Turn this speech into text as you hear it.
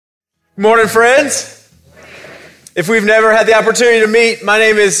Morning, friends. If we've never had the opportunity to meet, my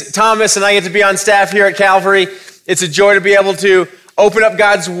name is Thomas, and I get to be on staff here at Calvary. It's a joy to be able to open up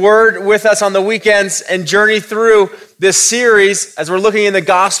God's Word with us on the weekends and journey through this series as we're looking in the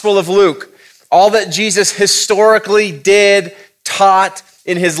Gospel of Luke. All that Jesus historically did, taught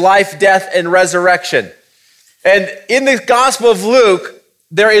in his life, death, and resurrection. And in the Gospel of Luke,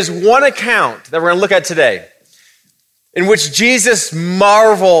 there is one account that we're going to look at today in which Jesus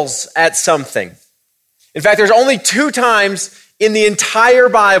marvels at something. In fact, there's only 2 times in the entire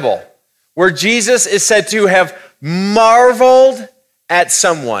Bible where Jesus is said to have marveled at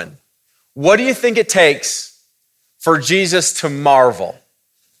someone. What do you think it takes for Jesus to marvel?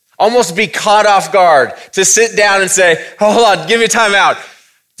 Almost be caught off guard, to sit down and say, hold on, give me time out.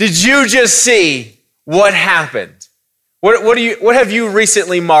 Did you just see what happened? What have you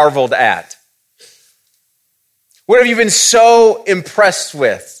recently marveled at? What have you been so impressed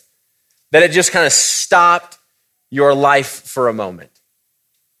with that it just kind of stopped your life for a moment?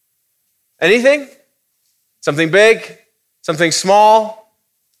 Anything? Something big? Something small?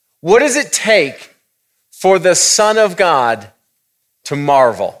 What does it take for the Son of God to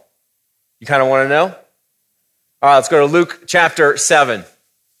marvel? You kind of want to know? All right, let's go to Luke chapter 7.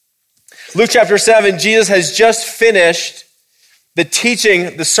 Luke chapter 7, Jesus has just finished the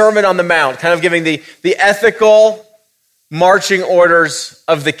teaching, the Sermon on the Mount, kind of giving the ethical marching orders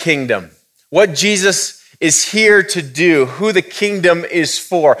of the kingdom. What Jesus is here to do, who the kingdom is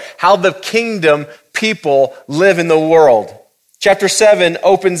for, how the kingdom people live in the world. Chapter 7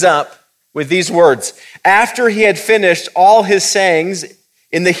 opens up with these words. After he had finished all his sayings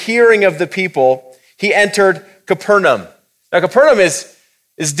in the hearing of the people, he entered Capernaum. Now, Capernaum is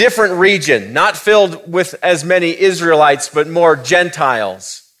different region, not filled with as many Israelites, but more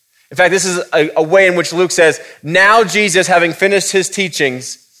Gentiles. In fact, this is a way in which Luke says, now Jesus, having finished his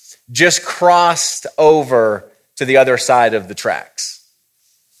teachings, just crossed over to the other side of the tracks.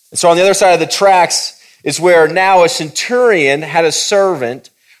 And so on the other side of the tracks is where now a centurion had a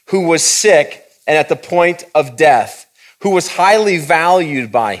servant who was sick and at the point of death, who was highly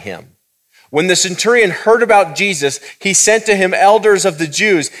valued by him. When the centurion heard about Jesus, he sent to him elders of the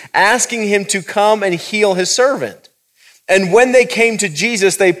Jews, asking him to come and heal his servant. And when they came to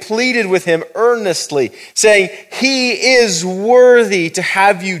Jesus, they pleaded with him earnestly, saying, he is worthy to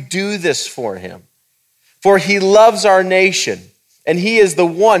have you do this for him. For he loves our nation, and he is the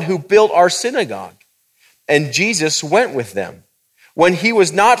one who built our synagogue. And Jesus went with them. When he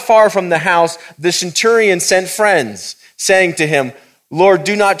was not far from the house, the centurion sent friends, saying to him, Lord,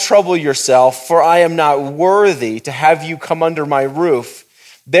 do not trouble yourself, for I am not worthy to have you come under my roof.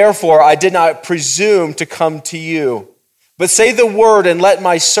 Therefore, I did not presume to come to you. But say the word and let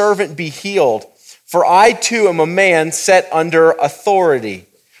my servant be healed. For I too am a man set under authority,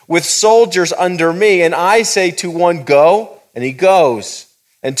 with soldiers under me. And I say to one, go, and he goes.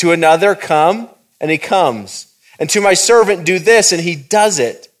 And to another, come, and he comes. And to my servant, do this, and he does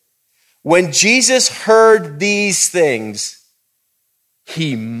it. When Jesus heard these things,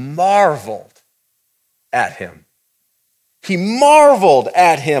 he marveled at him. He marveled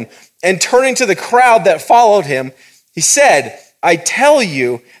at him. And turning to the crowd that followed him, he said, I tell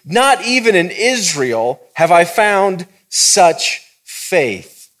you, not even in Israel have I found such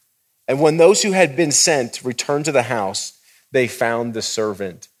faith. And when those who had been sent returned to the house, they found the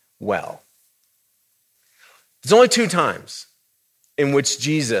servant well. There's only 2 times in which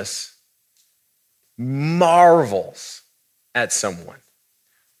Jesus marvels at someone.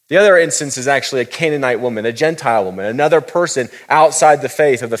 The other instance is actually a Canaanite woman, a Gentile woman, another person outside the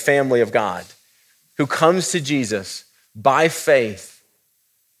faith of the family of God who comes to Jesus by faith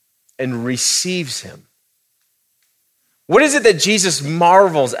and receives him. What is it that Jesus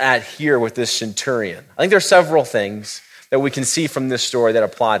marvels at here with this centurion? I think there are several things that we can see from this story that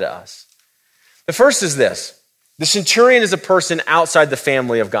apply to us. The first is this. The centurion is a person outside the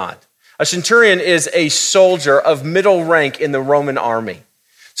family of God. A centurion is a soldier of middle rank in the Roman army.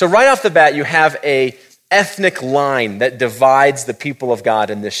 So right off the bat, you have an ethnic line that divides the people of God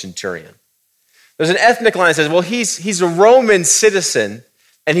and this centurion. There's an ethnic line that says, well, he's a Roman citizen,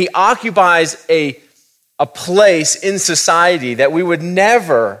 and he occupies a place in society that we would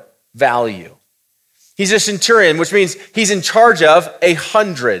never value. He's a centurion, which means he's in charge of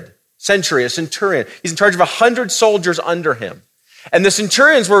 100. A centurion. He's in charge of 100 soldiers under him. And the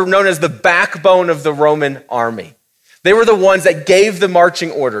centurions were known as the backbone of the Roman army. They were the ones that gave the marching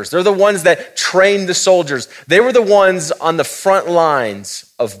orders. They're the ones that trained the soldiers. They were the ones on the front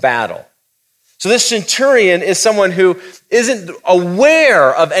lines of battle. So this centurion is someone who isn't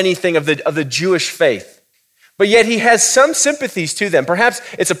aware of anything of the Jewish faith. but yet he has some sympathies to them. Perhaps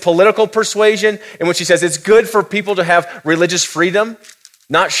it's a political persuasion in which he says it's good for people to have religious freedom.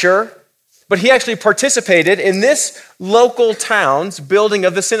 Not sure. But he actually participated in this local town's building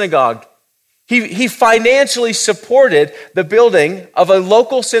of the synagogue. He financially supported the building of a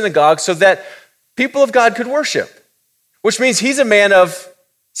local synagogue so that people of God could worship, which means he's a man of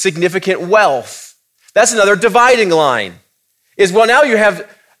significant wealth. That's another dividing line. Now you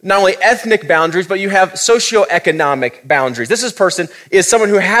have not only ethnic boundaries, but you have socioeconomic boundaries. This person is someone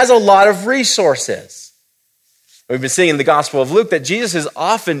who has a lot of resources. We've been seeing in the Gospel of Luke that Jesus is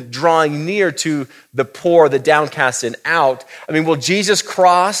often drawing near to the poor, the downcast, and out. Will Jesus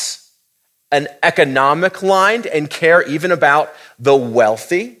cross an economic line and care even about the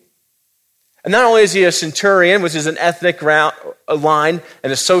wealthy? And not only is he a centurion, which is an ethnic line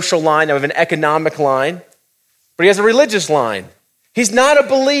and a social line of an economic line, but he has a religious line. He's not a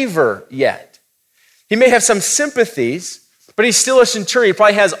believer yet. He may have some sympathies, but he's still a centurion. He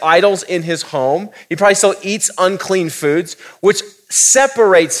probably has idols in his home. He probably still eats unclean foods, which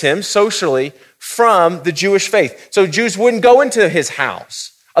separates him socially from the Jewish faith. So Jews wouldn't go into his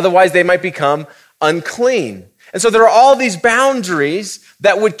house. Otherwise, they might become unclean. And so there are all these boundaries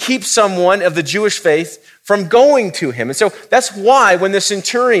that would keep someone of the Jewish faith from going to him. And so that's why when the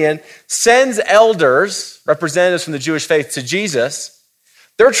centurion sends elders, representatives from the Jewish faith, to Jesus,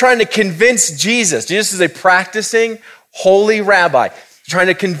 they're trying to convince Jesus. Jesus is a practicing holy rabbi, trying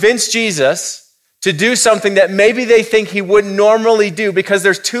to convince Jesus to do something that maybe they think he wouldn't normally do because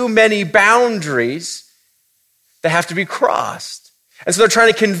there's too many boundaries that have to be crossed. And so they're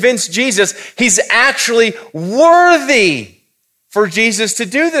trying to convince Jesus he's actually worthy for Jesus to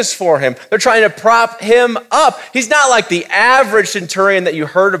do this for him. They're trying to prop him up. He's not like the average centurion that you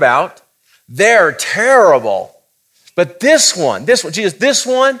heard about. They're terrible. But this one, Jesus, this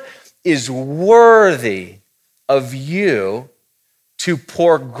one is worthy of you to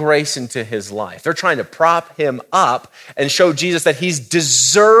pour grace into his life. They're trying to prop him up and show Jesus that he's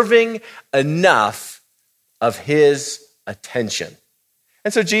deserving enough of his attention.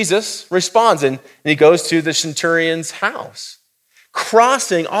 And so Jesus responds and he goes to the centurion's house,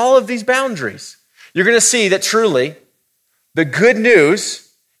 crossing all of these boundaries. You're going to see that truly the good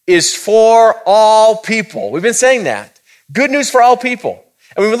news is for all people. We've been saying that. Good news for all people.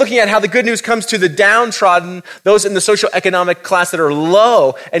 And we've been looking at how the good news comes to the downtrodden, those in the socioeconomic class that are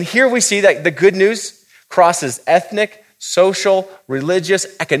low. And here we see that the good news crosses ethnic, social, religious,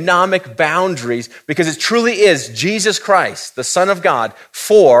 economic boundaries because it truly is Jesus Christ, the Son of God,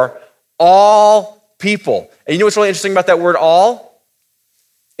 for all people. And you know what's really interesting about that word all?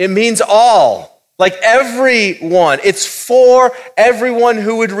 It means all, like everyone. It's for everyone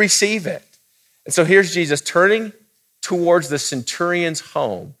who would receive it. And so here's Jesus turning towards the centurion's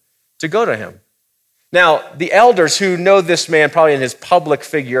home to go to him. Now, the elders who know this man probably in his public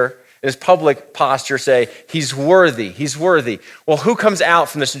figure, in his public posture, say, he's worthy, he's worthy. Well, who comes out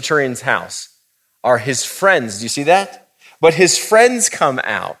from the centurion's house? Are his friends. Do you see that? But his friends come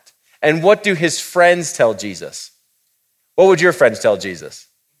out. And what do his friends tell Jesus? What would your friends tell Jesus?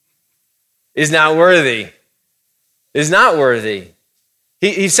 Is not worthy. Is not worthy.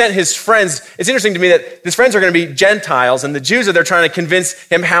 He sent his friends. It's interesting to me that his friends are going to be Gentiles, and the Jews are there trying to convince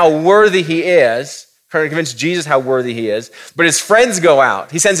him how worthy he is, trying to convince Jesus how worthy he is. But his friends go out.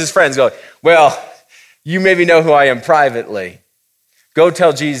 He sends his friends, go, well, you maybe know who I am privately. Go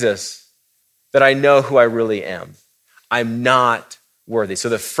tell Jesus that I know who I really am. I'm not worthy. So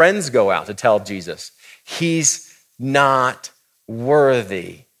the friends go out to tell Jesus, he's not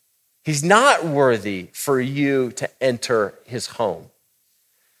worthy. He's not worthy for you to enter his home.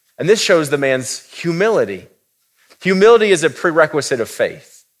 And this shows the man's humility. Humility is a prerequisite of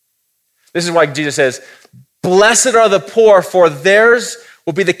faith. This is why Jesus says, blessed are the poor, for theirs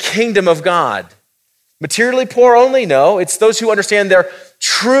will be the kingdom of God. Materially poor only? No, it's those who understand their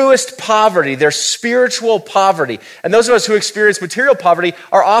truest poverty, their spiritual poverty. And those of us who experience material poverty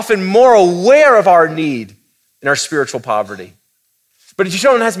are often more aware of our need in our spiritual poverty. But if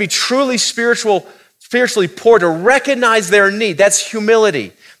someone has to be truly spiritually poor to recognize their need, that's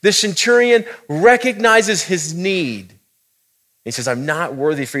humility. The centurion recognizes his need. He says, I'm not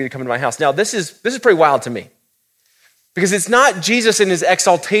worthy for you to come into my house. Now, this is pretty wild to me because it's not Jesus in his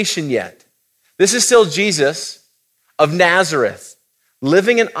exaltation yet. This is still Jesus of Nazareth,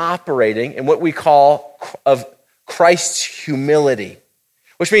 living and operating in what we call of Christ's humility,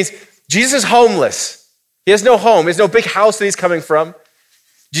 which means Jesus is homeless. He has no home. He has no big house that he's coming from.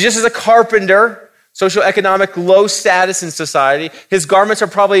 Jesus is a carpenter, socioeconomic low status in society. His garments are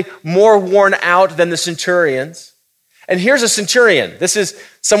probably more worn out than the centurion's. And here's a centurion. This is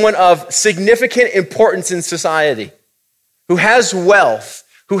someone of significant importance in society, who has wealth,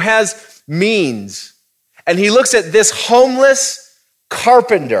 who has means. And he looks at this homeless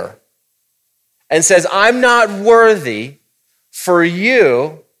carpenter and says, I'm not worthy for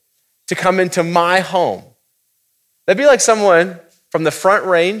you to come into my home. That'd be like someone from the Front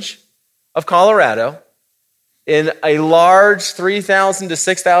Range of Colorado in a large 3,000 to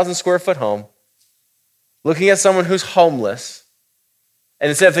 6,000 square foot home, looking at someone who's homeless, and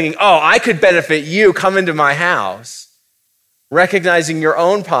instead of thinking, oh, I could benefit you, come into my house, recognizing your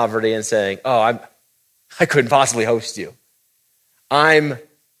own poverty and saying, oh, I couldn't possibly host you. I'm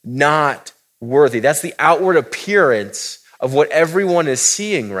not worthy. That's the outward appearance of what everyone is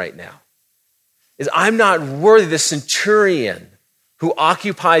seeing right now. Is I'm not worthy. The centurion who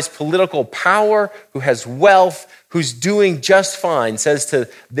occupies political power, who has wealth, who's doing just fine, says to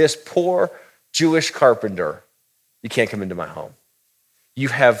this poor Jewish carpenter, you can't come into my home. You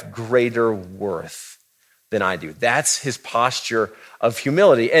have greater worth than I do. That's his posture of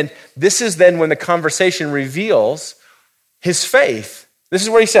humility. And this is then when the conversation reveals his faith. This is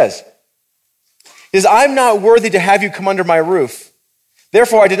what he says. He says, I'm not worthy to have you come under my roof.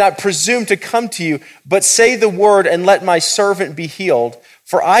 Therefore, I did not presume to come to you, but say the word and let my servant be healed.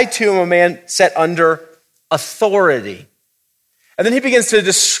 For I too am a man set under authority. And then he begins to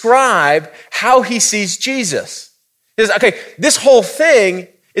describe how he sees Jesus. He says, okay, this whole thing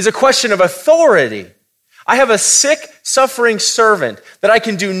is a question of authority. I have a sick, suffering servant that I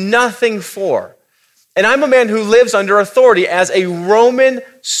can do nothing for. And I'm a man who lives under authority as a Roman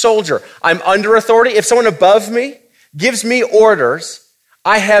soldier. I'm under authority. If someone above me gives me orders,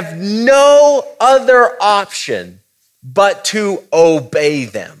 I have no other option but to obey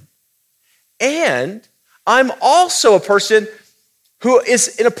them. And I'm also a person who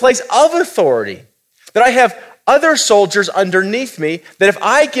is in a place of authority, that I have other soldiers underneath me, that if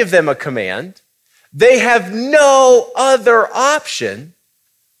I give them a command, they have no other option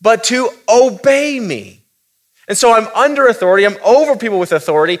but to obey me. And so I'm under authority. I'm over people with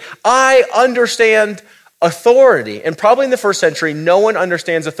authority. I understand authority. And probably in the first century, no one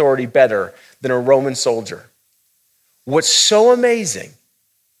understands authority better than a Roman soldier. What's so amazing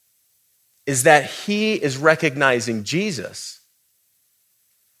is that he is recognizing Jesus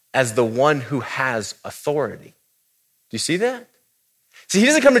as the one who has authority. Do you see that? See, he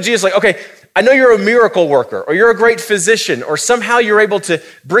doesn't come to Jesus like, okay, I know you're a miracle worker, or you're a great physician, or somehow you're able to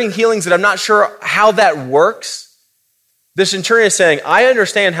bring healings that I'm not sure how that works. The centurion is saying, I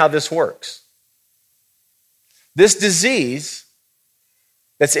understand how this works. This disease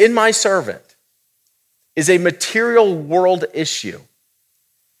that's in my servant is a material world issue,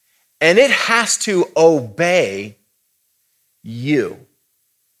 and it has to obey you.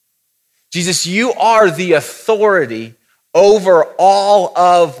 Jesus, you are the authority over all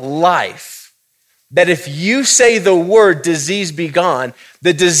of life. That if you say the word disease be gone,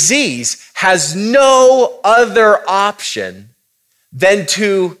 the disease has no other option than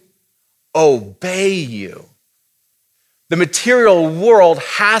to obey you. The material world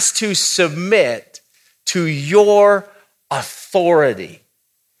has to submit to your authority.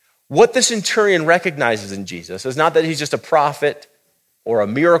 What the centurion recognizes in Jesus is not that he's just a prophet or a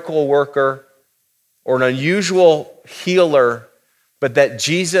miracle worker or an unusual healer, but that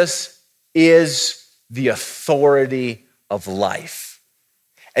Jesus is the authority of life.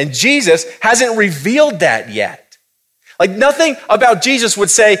 And Jesus hasn't revealed that yet. Like nothing about Jesus would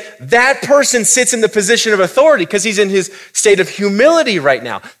say that person sits in the position of authority because he's in his state of humility right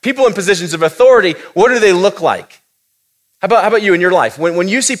now. People in positions of authority, what do they look like? How about you in your life? When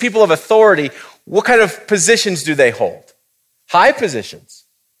you see people of authority, what kind of positions do they hold? High positions.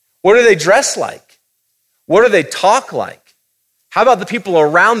 What do they dress like? What do they talk like? How about the people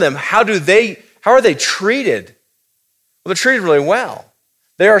around them? How are they treated? Well, they're treated really well.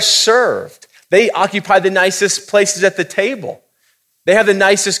 They are served. They occupy the nicest places at the table. They have the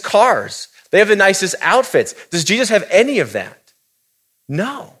nicest cars. They have the nicest outfits. Does Jesus have any of that?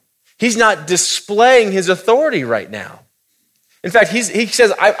 No. He's not displaying his authority right now. In fact, he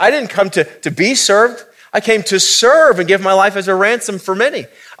says, I didn't come to be served. I came to serve and give my life as a ransom for many.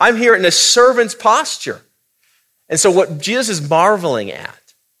 I'm here in a servant's posture. And so what Jesus is marveling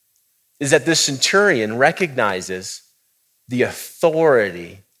at is that this centurion recognizes the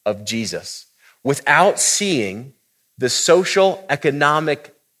authority of Jesus without seeing the social,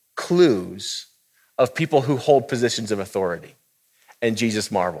 economic clues of people who hold positions of authority. And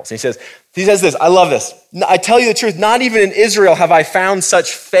Jesus marvels. He says this, I love this. I tell you the truth, not even in Israel have I found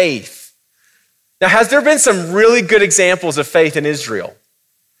such faith. Now, has there been some really good examples of faith in Israel?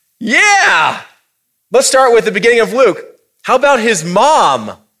 Yeah. Let's start with the beginning of Luke. How about his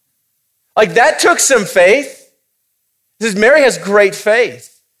mom? Like that took some faith. It says Mary has great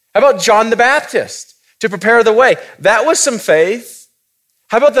faith. How about John the Baptist to prepare the way? That was some faith.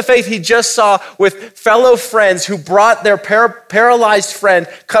 How about the faith he just saw with fellow friends who brought their paralyzed friend,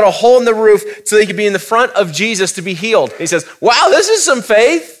 cut a hole in the roof so they could be in the front of Jesus to be healed? He says, wow, this is some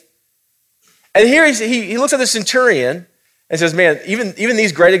faith. And here he looks at the centurion and says, man, even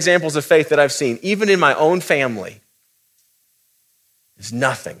these great examples of faith that I've seen, even in my own family, it's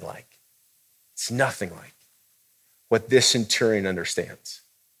nothing like what this centurion understands.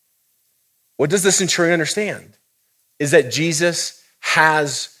 What does the centurion understand? Is that Jesus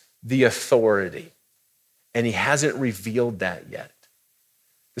has the authority, and he hasn't revealed that yet.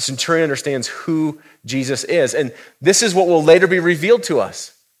 The centurion understands who Jesus is, and this is what will later be revealed to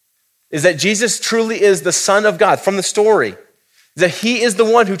us, is that Jesus truly is the Son of God from the story, that he is the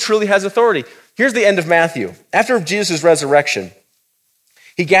one who truly has authority. Here's the end of Matthew. After Jesus' resurrection,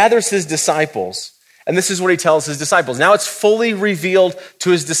 he gathers his disciples, and this is what he tells his disciples. Now it's fully revealed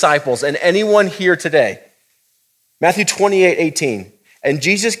to his disciples and anyone here today. Matthew 28:18. And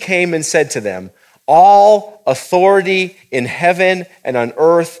Jesus came and said to them, all authority in heaven and on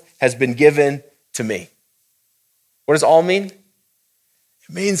earth has been given to me. What does all mean? It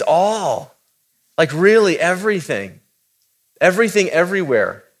means all. Like really everything. Everything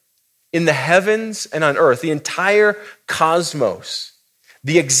everywhere. In the heavens and on earth. The entire cosmos.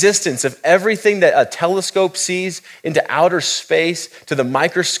 The existence of everything that a telescope sees into outer space to the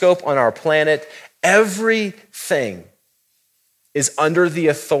microscope on our planet. Everything is under the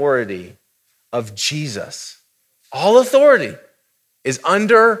authority of Jesus. All authority is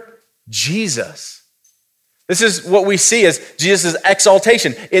under Jesus. This is what we see as Jesus'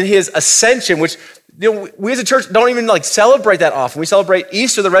 exaltation in his ascension, which we as a church don't even celebrate that often. We celebrate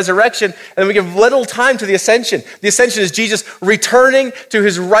Easter, the resurrection, and then we give little time to the ascension. The ascension is Jesus returning to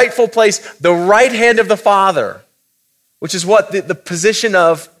his rightful place, the right hand of the Father, which is what the position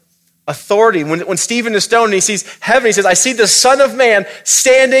of authority. When Stephen is stoned and he sees heaven, he says, I see the Son of Man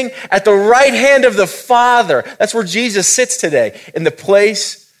standing at the right hand of the Father. That's where Jesus sits today, in the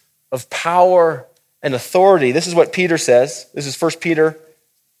place of power and authority. This is what Peter says. This is 1 Peter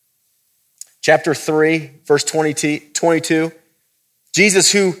chapter 3, verse 22.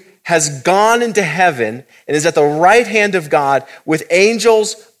 Jesus, who has gone into heaven and is at the right hand of God with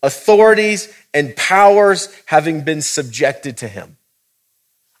angels, authorities, and powers having been subjected to him.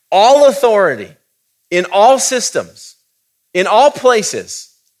 All authority in all systems, in all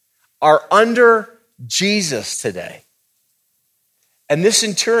places, are under Jesus today. And this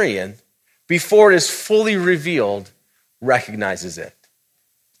centurion, before it is fully revealed, recognizes it.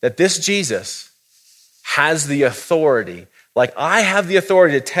 That this Jesus has the authority, like I have the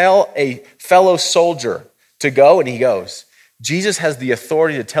authority to tell a fellow soldier to go, and he goes. Jesus has the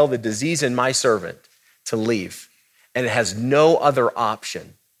authority to tell the disease in my servant to leave, and it has no other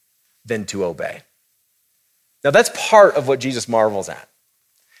option than to obey. Now that's part of what Jesus marvels at,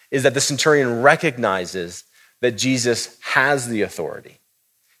 is that the centurion recognizes that Jesus has the authority.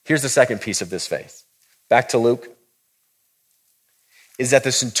 Here's the second piece of this faith. Back to Luke. Is that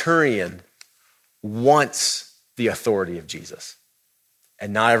the centurion wants the authority of Jesus,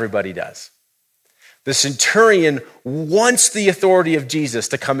 and not everybody does. The centurion wants the authority of Jesus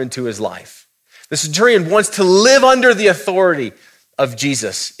to come into his life. The centurion wants to live under the authority of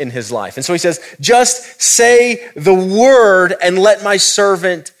Jesus in his life. And so he says, just say the word and let my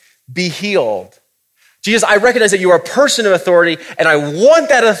servant be healed. Jesus, I recognize that you are a person of authority, and I want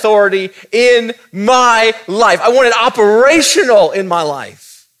that authority in my life. I want it operational in my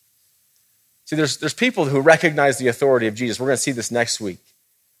life. See, there's people who recognize the authority of Jesus. We're going to see this next week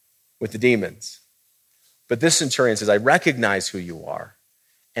with the demons. But this centurion says, I recognize who you are,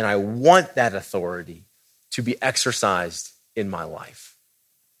 and I want that authority to be exercised in my life.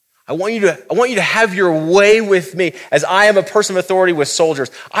 I want you to have your way with me as I am a person of authority with soldiers.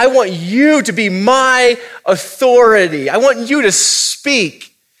 I want you to be my authority. I want you to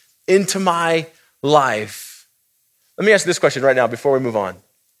speak into my life. Let me ask you this question right now before we move on.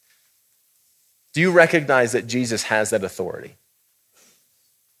 Do you recognize that Jesus has that authority?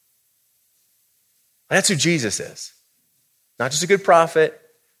 That's who Jesus is. Not just a good prophet,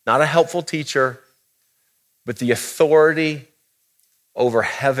 not a helpful teacher, but the authority over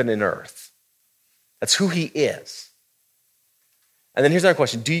heaven and earth. That's who he is. And then here's another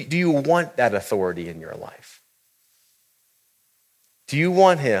question. Do you want that authority in your life? Do you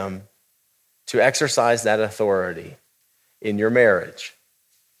want him to exercise that authority in your marriage,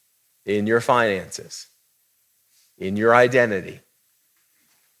 in your finances, in your identity,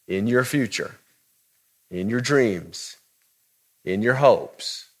 in your future? in your dreams, in your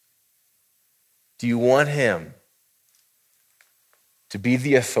hopes? Do you want him to be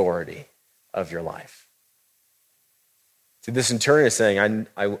the authority of your life? See, the centurion is saying,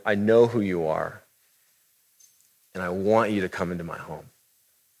 I know who you are, and I want you to come into my home.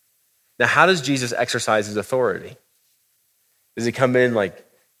 Now, how does Jesus exercise his authority? Does he come in like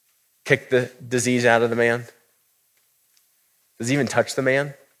kick the disease out of the man? Does he even touch the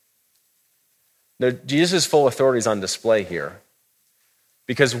man? No, Jesus' full authority is on display here.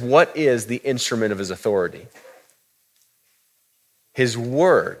 Because what is the instrument of his authority? His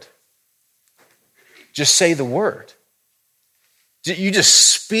word. Just say the word. You just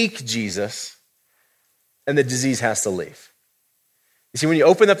speak Jesus, and the disease has to leave. You see, when you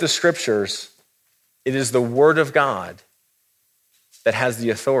open up the scriptures, it is the word of God that has the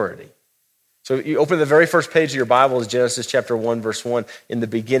authority. So you open the very first page of your Bible is Genesis chapter 1, verse 1. In the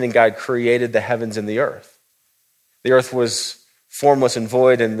beginning, God created the heavens and the earth. The earth was formless and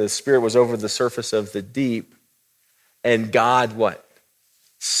void, and the Spirit was over the surface of the deep. And God, what?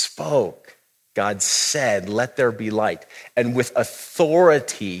 Spoke. God said, let there be light. And with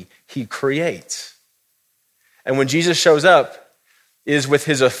authority, he creates. And when Jesus shows up, it is with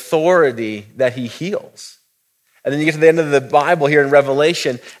his authority that he heals. And then you get to the end of the Bible here in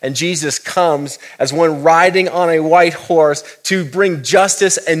Revelation, and Jesus comes as one riding on a white horse to bring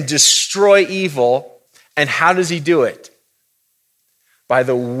justice and destroy evil. And how does he do it? By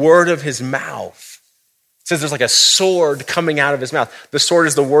the word of his mouth. It says there's like a sword coming out of his mouth. The sword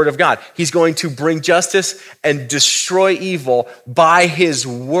is the word of God. He's going to bring justice and destroy evil by his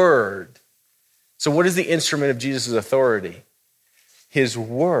word. So what is the instrument of Jesus' authority? His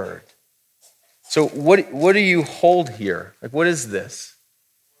word. So what do you hold here? Like, what is this?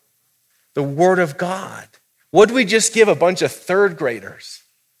 The word of God. What did we just give a bunch of third graders?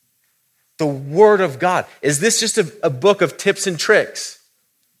 The word of God. Is this just a book of tips and tricks?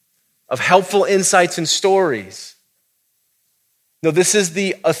 Of helpful insights and stories? No, this is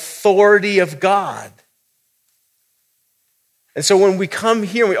the authority of God. And so when we come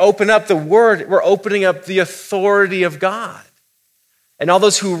here and we open up the word, we're opening up the authority of God. And all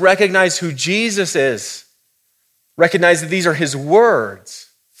those who recognize who Jesus is recognize that these are his words.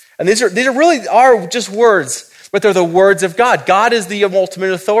 And these really are just words, but they're the words of God. God is the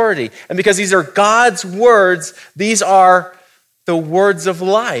ultimate authority. And because these are God's words, these are the words of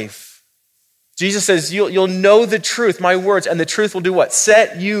life. Jesus says, you'll know the truth, my words, and the truth will do what?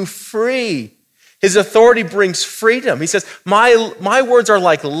 Set you free. His authority brings freedom. He says, my words are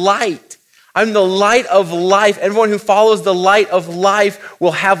like light. I'm the light of life. Everyone who follows the light of life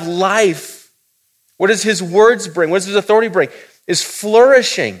will have life. What does his words bring? What does his authority bring? Is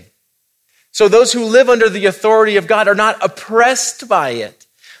flourishing. So those who live under the authority of God are not oppressed by it.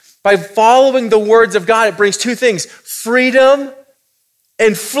 By following the words of God, it brings two things: freedom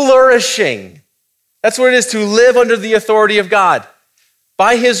and flourishing. That's what it is to live under the authority of God.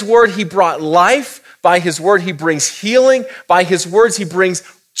 By his word, he brought life. By his word, he brings healing. By his words, he brings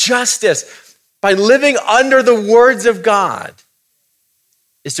justice. By living under the words of God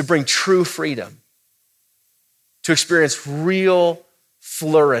is to bring true freedom, to experience real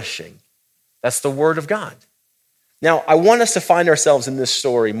flourishing. That's the word of God. Now, I want us to find ourselves in this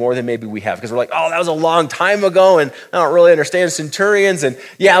story more than maybe we have, because we're like, oh, that was a long time ago, and I don't really understand centurions, and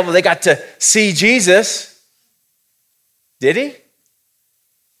yeah, well, they got to see Jesus. Did he?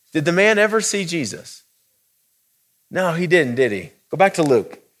 Did the man ever see Jesus? No, he didn't, did he? Go back to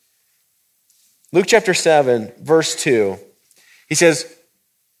Luke. Luke chapter 7, verse 2. He says,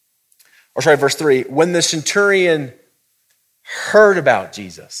 verse 3, when the centurion heard about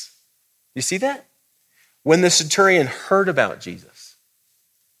Jesus. You see that? When the centurion heard about Jesus.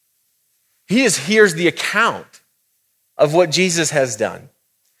 He just hears the account of what Jesus has done,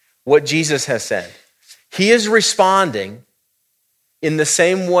 what Jesus has said. He is responding in the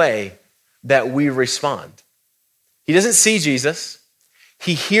same way that we respond. He doesn't see Jesus.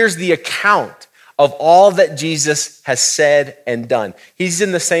 He hears the account of all that Jesus has said and done. He's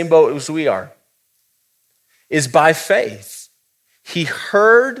in the same boat as we are. Is by faith. He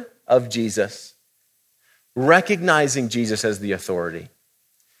heard of Jesus, recognizing Jesus as the authority,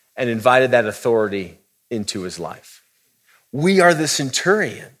 and invited that authority into his life. We are the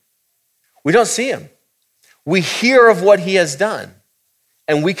centurion. We don't see him. We hear of what he has done,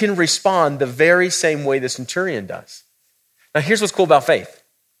 and we can respond the very same way the centurion does. Now, here's what's cool about faith.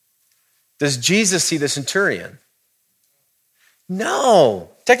 Does Jesus see the centurion? No.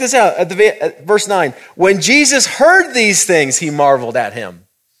 Check this out at verse 9. When Jesus heard these things, he marveled at him.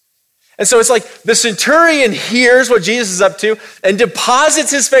 And so it's like the centurion hears what Jesus is up to and deposits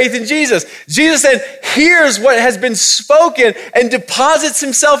his faith in Jesus. Jesus then hears what has been spoken and deposits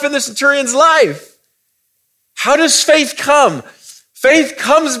himself in the centurion's life. How does faith come? Faith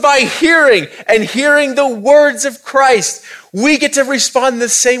comes by hearing, and hearing the words of Christ. We get to respond the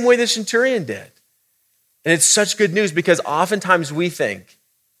same way the centurion did. And it's such good news because oftentimes we think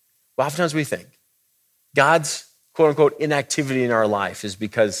God's quote unquote inactivity in our life is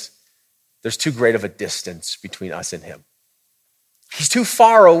because there's too great of a distance between us and him. He's too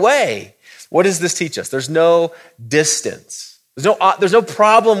far away. What does this teach us? There's no distance. There's no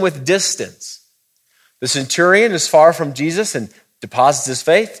problem with distance. The centurion is far from Jesus and deposits his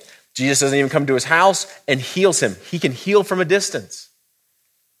faith. Jesus doesn't even come to his house and heals him. He can heal from a distance.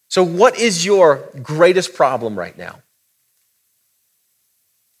 So what is your greatest problem right now?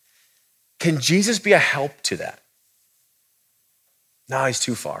 Can Jesus be a help to that? No, he's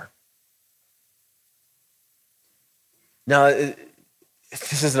too far. No,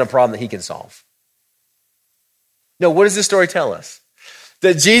 this isn't a problem that he can solve. No, what does this story tell us?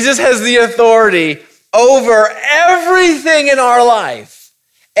 That Jesus has the authority over everything in our life.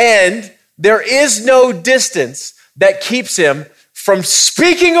 And there is no distance that keeps him from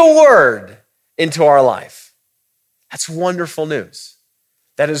speaking a word into our life. That's wonderful news.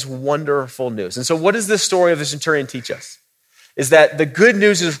 That is wonderful news. And so what does this story of the centurion teach us? Is that the good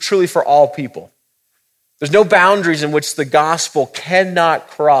news is truly for all people. There's no boundaries in which the gospel cannot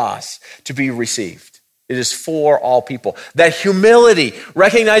cross to be received. It is for all people. That humility,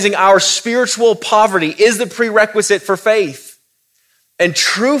 recognizing our spiritual poverty, is the prerequisite for faith. And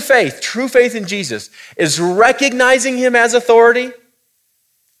true faith in Jesus, is recognizing him as authority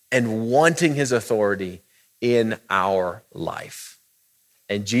and wanting his authority in our life.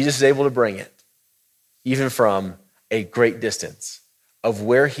 And Jesus is able to bring it, even from a great distance of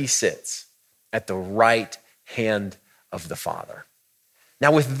where he sits at the right hand of the Father.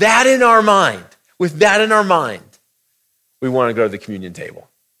 Now, with that in our mind, we want to go to the communion table,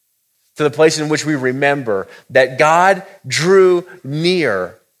 to the place in which we remember that God drew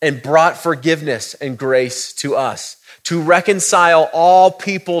near and brought forgiveness and grace to us, to reconcile all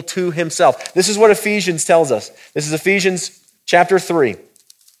people to himself. This is what Ephesians tells us. This is Ephesians chapter 3.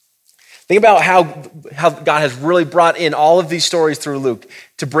 Think about how God has really brought in all of these stories through Luke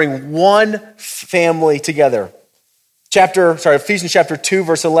to bring one family together. Ephesians chapter 2,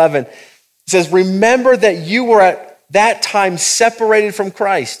 verse 11. It says, remember that you were at that time separated from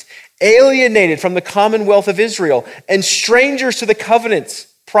Christ, alienated from the commonwealth of Israel, and strangers to the covenant's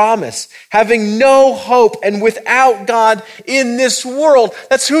promise, having no hope and without God in this world.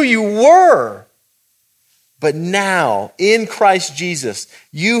 That's who you were. But now, in Christ Jesus,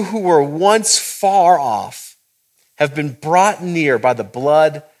 you who were once far off have been brought near by the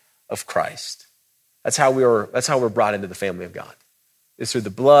blood of Christ. That's how we're brought into the family of God. It's through the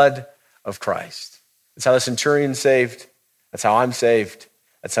blood of Christ. That's how the centurion's saved. That's how I'm saved.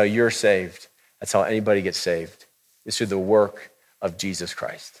 That's how you're saved. That's how anybody gets saved. It's through the work of Jesus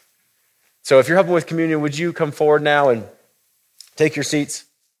Christ. So if you're helping with communion, would you come forward now and take your seats?